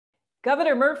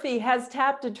Governor Murphy has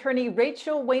tapped attorney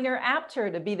Rachel Wainer Apter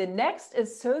to be the next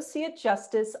Associate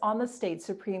Justice on the state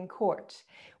Supreme Court.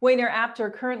 Wainer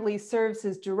Apter currently serves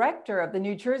as director of the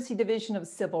New Jersey Division of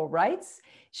Civil Rights.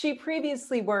 She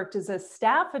previously worked as a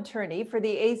staff attorney for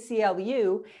the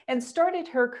ACLU and started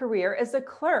her career as a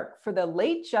clerk for the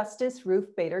late Justice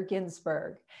Ruth Bader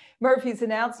Ginsburg. Murphy's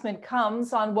announcement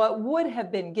comes on what would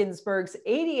have been Ginsburg's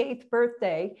 88th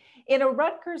birthday in a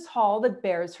Rutgers hall that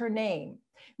bears her name.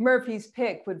 Murphy's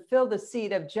pick would fill the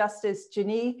seat of Justice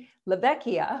Jaynee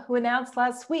LaVecchia, who announced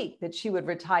last week that she would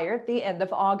retire at the end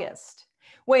of August.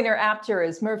 Wainer Apter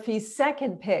is Murphy's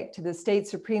second pick to the state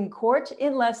Supreme Court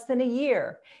in less than a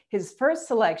year. His first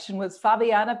selection was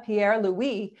Fabiana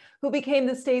Pierre-Louis, who became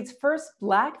the state's first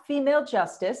Black female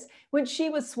justice when she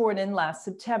was sworn in last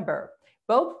September.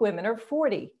 Both women are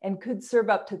 40 and could serve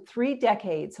up to 3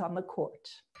 decades on the court.